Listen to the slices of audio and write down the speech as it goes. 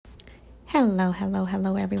Hello,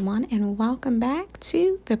 everyone, and welcome back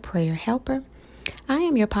to The Prayer Helper. I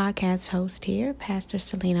am your podcast host here, Pastor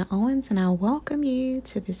Selena Owens, and I welcome you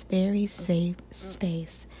to this very safe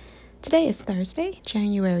space. Today is Thursday,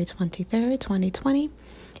 January 23rd, 2020,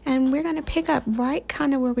 and we're going to pick up right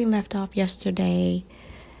kind of where we left off yesterday,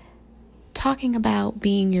 talking about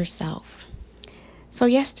being yourself. So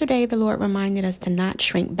yesterday, the Lord reminded us to not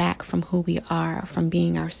shrink back from who we are, from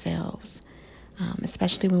being ourselves.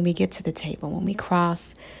 Especially when we get to the table, when we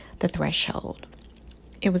cross the threshold.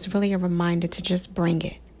 It was really a reminder to just bring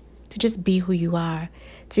it, to just be who you are,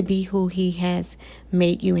 to be who He has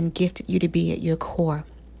made you and gifted you to be at your core.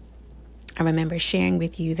 I remember sharing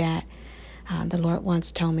with you that the Lord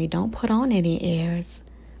once told me, don't put on any airs,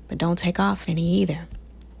 but don't take off any either.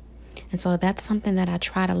 And so that's something that I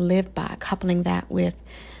try to live by, coupling that with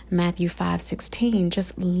Matthew 5:16,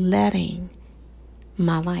 just letting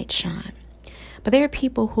my light shine. But there are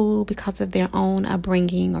people who, because of their own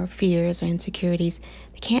upbringing or fears or insecurities,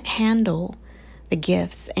 they can't handle the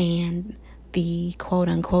gifts and the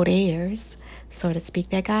quote-unquote airs, so to speak,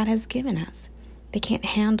 that God has given us. They can't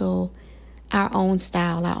handle our own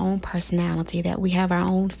style, our own personality, that we have our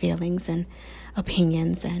own feelings and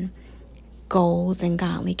opinions and goals and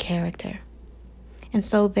godly character. And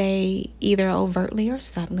so they either overtly or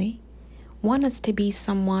subtly want us to be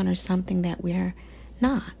someone or something that we're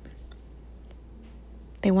not.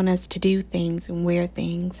 They want us to do things and wear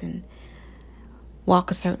things and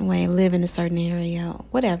walk a certain way, live in a certain area,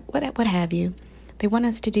 what have you. They want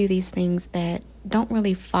us to do these things that don't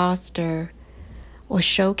really foster or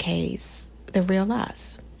showcase the real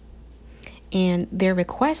us. And their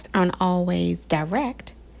requests aren't always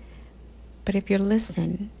direct, but if you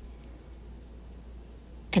listen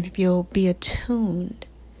and if you'll be attuned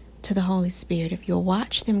to the Holy Spirit, if you'll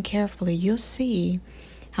watch them carefully, you'll see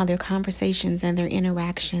how their conversations and their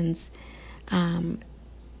interactions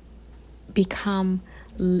become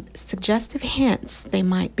suggestive hints. They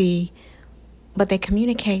might be, but they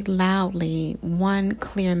communicate loudly one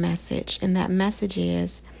clear message. And that message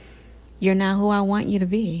is, you're not who I want you to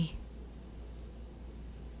be.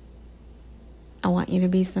 I want you to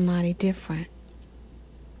be somebody different.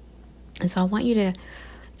 And so I want you to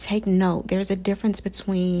take note. There's a difference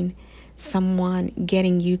between someone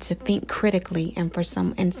getting you to think critically and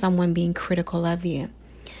someone being critical of you.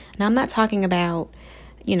 Now, I'm not talking about,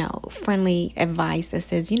 friendly advice that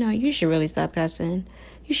says, you should really stop cussing.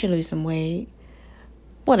 You should lose some weight.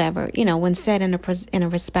 Whatever, when said in a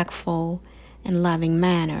respectful and loving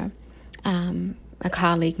manner. A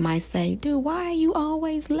colleague might say, dude, why are you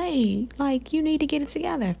always late? Like, you need to get it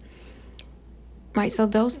together. Right? So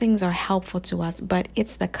those things are helpful to us, but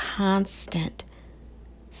it's the constant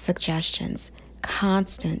suggestions,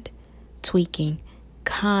 constant tweaking,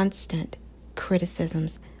 constant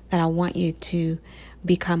criticisms that I want you to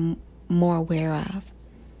become more aware of.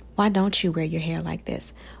 Why don't you wear your hair like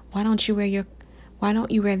this? Why don't you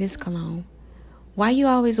wear this cologne? Why you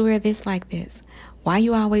always wear this like this? Why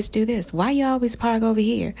you always do this? Why you always park over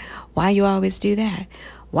here? Why you always do that?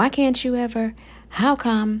 Why can't you ever? How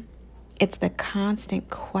come? It's the constant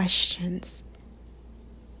questions,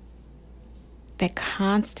 that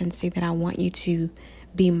constancy that I want you to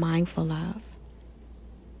be mindful of.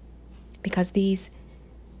 Because these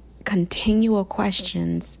continual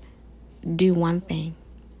questions do one thing.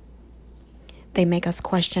 They make us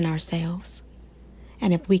question ourselves.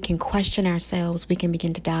 And if we can question ourselves, we can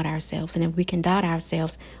begin to doubt ourselves. And if we can doubt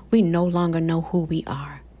ourselves, we no longer know who we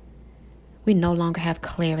are. We no longer have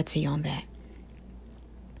clarity on that.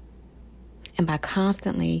 And by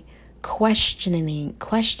constantly questioning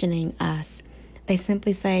us, they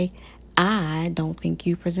simply say, I don't think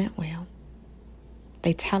you present well.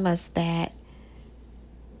 They tell us that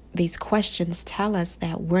these questions tell us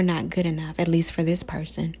that we're not good enough, at least for this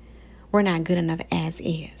person. We're not good enough as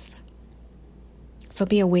is. So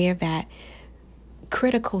be aware that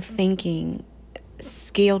critical thinking,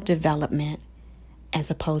 skill development,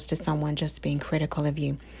 as opposed to someone just being critical of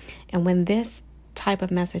you. And when this type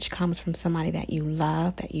of message comes from somebody that you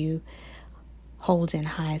love, that you hold in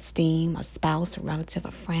high esteem, a spouse, a relative,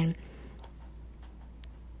 a friend,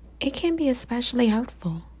 it can be especially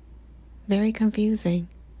hurtful, very confusing.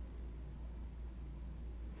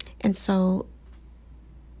 And so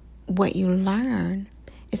what you learn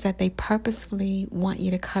is that they purposefully want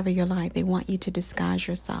you to cover your life. They want you to disguise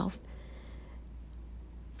yourself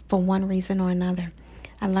for one reason or another.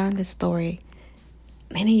 I learned this story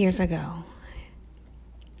many years ago.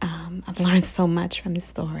 I've learned so much from this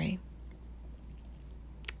story.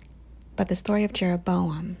 But the story of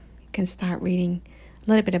Jeroboam, you can start reading a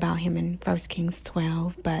little bit about him in 1 Kings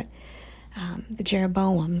 12. But The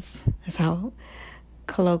Jeroboams, that's how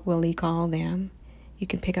colloquially call them. You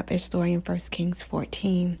can pick up their story in 1 Kings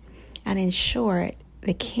 14. And in short,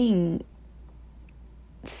 the king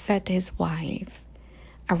said to his wife,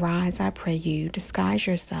 "Arise, I pray you, disguise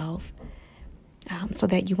yourself so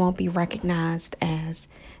that you won't be recognized as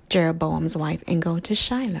Jeroboam's wife, and go to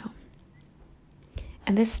Shiloh."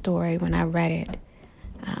 And this story, when I read it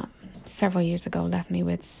several years ago, left me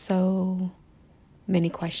with so many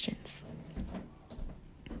questions.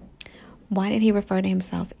 Why did he refer to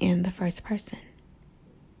himself in the first person?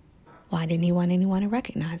 Why didn't he want anyone to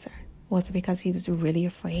recognize her? Was it because he was really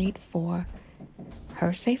afraid for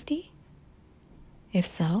her safety? If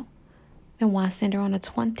so, then why send her on a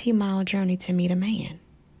 20-mile journey to meet a man?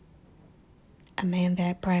 A man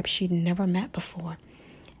that perhaps she'd never met before.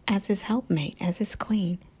 As his helpmate, as his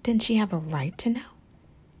queen, didn't she have a right to know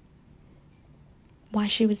why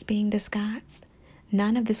she was being disguised?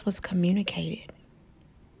 None of this was communicated.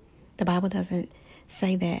 The Bible doesn't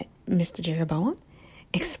say that Mr. Jeroboam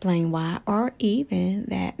explained why, or even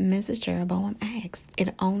that Mrs. Jeroboam asked.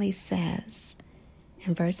 It only says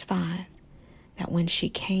in verse 5 that when she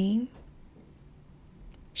came,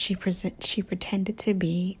 she pretended to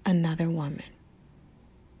be another woman.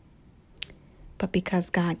 But because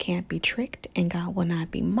God can't be tricked and God will not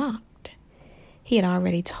be mocked, he had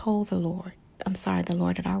already told the Lord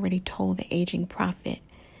had already told the aging prophet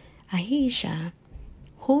Ahijah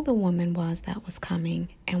who the woman was that was coming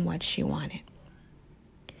and what she wanted.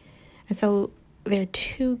 And so there are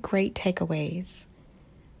two great takeaways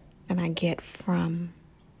that I get from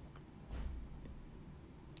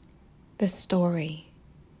the story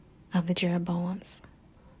of the Jeroboams.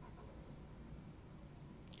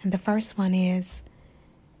 And the first one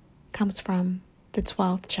comes from the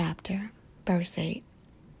 12th chapter, verse 8.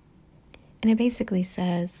 And it basically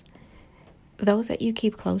says, those that you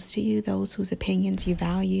keep close to you, those whose opinions you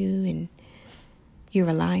value and you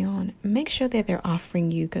rely on, make sure that they're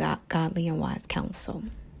offering you godly and wise counsel.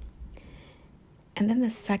 And then the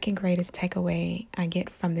second greatest takeaway I get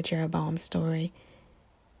from the Jeroboam story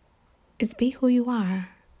is be who you are,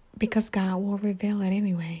 because God will reveal it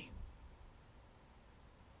anyway.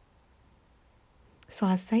 So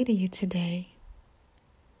I say to you today,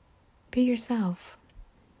 be yourself.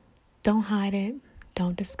 Don't hide it.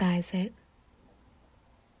 Don't disguise it.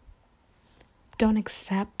 Don't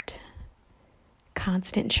accept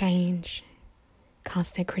constant change,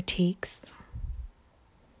 constant critiques,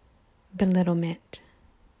 belittlement.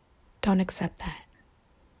 Don't accept that.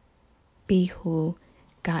 Be who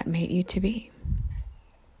God made you to be.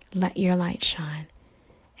 Let your light shine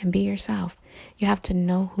and be yourself. You have to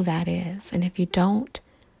know who that is. And if you don't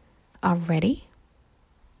already,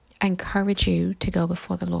 I encourage you to go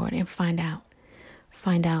before the Lord and find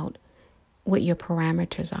out what your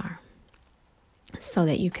parameters are so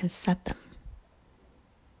that you can set them.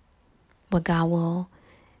 But God will,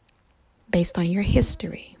 based on your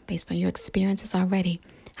history, based on your experiences already,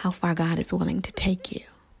 how far God is willing to take you,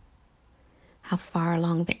 how far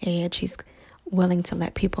along the edge he's willing to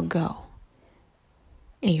let people go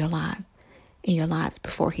in your lives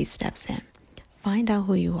before he steps in. Find out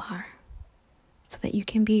who you are so that you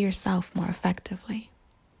can be yourself more effectively.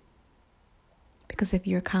 Because if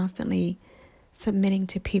you're constantly submitting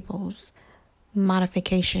to people's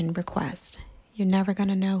modification requests, you're never going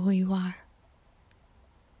to know who you are.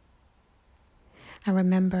 I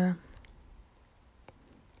remember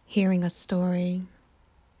hearing a story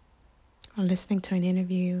or listening to an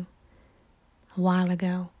interview a while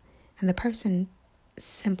ago, and the person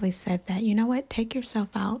simply said that, you know what, take yourself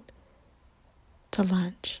out to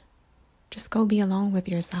lunch. Just go be alone with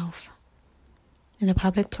yourself in a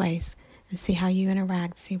public place and see how you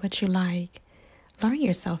interact, see what you like. Learn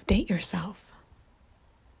yourself, date yourself,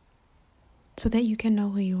 so that you can know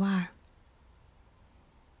who you are.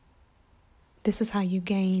 This is how you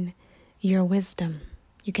gain your wisdom.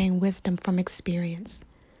 You gain wisdom from experience.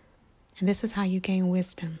 And this is how you gain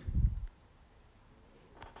wisdom.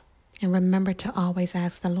 And remember to always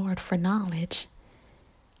ask the Lord for knowledge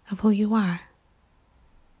of who you are.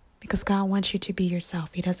 Because God wants you to be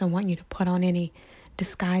yourself. He doesn't want you to put on any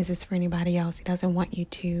disguises for anybody else. He doesn't want you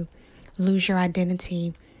to lose your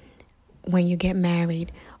identity when you get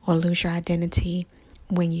married, or lose your identity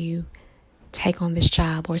when you take on this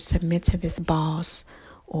job or submit to this boss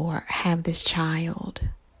or have this child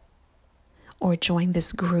or join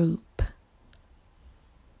this group.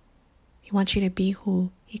 He wants you to be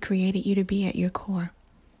who he created you to be at your core.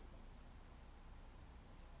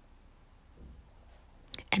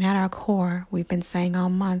 And at our core, we've been saying all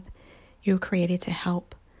month, you're created to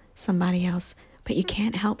help somebody else. But you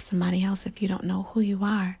can't help somebody else if you don't know who you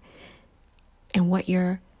are. and what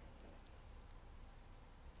your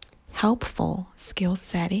helpful skill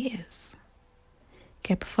set is.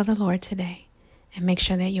 Get before the Lord today and make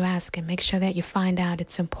sure that you ask Him. Make sure that you find out.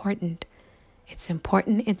 It's important. It's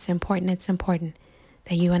important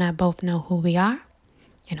that you and I both know who we are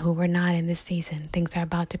and who we're not in this season. Things are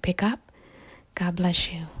about to pick up. God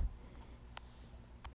bless you.